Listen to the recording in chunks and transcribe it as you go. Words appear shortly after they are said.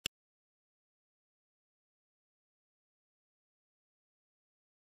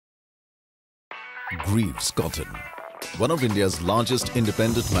Greaves Cotton, one of India's largest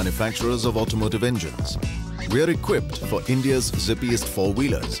independent manufacturers of automotive engines. We are equipped for India's zippiest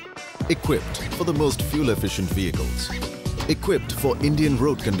four-wheelers, equipped for the most fuel-efficient vehicles, equipped for Indian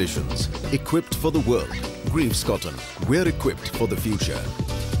road conditions, equipped for the world. Greaves Cotton, we are equipped for the future.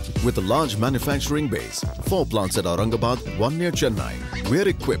 With a large manufacturing base, 4 plants at Aurangabad, 1 near Chennai, we are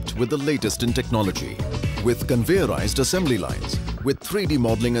equipped with the latest in technology. With conveyorized assembly lines, with 3D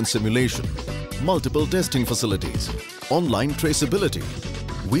modeling and simulation, multiple testing facilities, online traceability.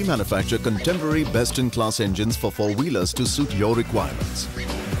 We manufacture contemporary best-in-class engines for four-wheelers to suit your requirements.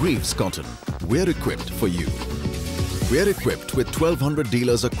 Greaves Cotton, we're equipped for you. We're equipped with 1,200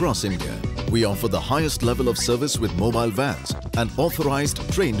 dealers across India. We offer the highest level of service with mobile vans and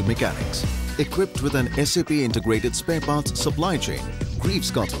authorized trained mechanics. Equipped with an SAP integrated spare parts supply chain,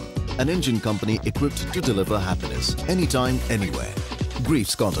 Greaves Cotton, an engine company equipped to deliver happiness anytime, anywhere.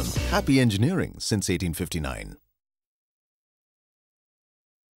 Greaves Cotton, happy engineering since 1859.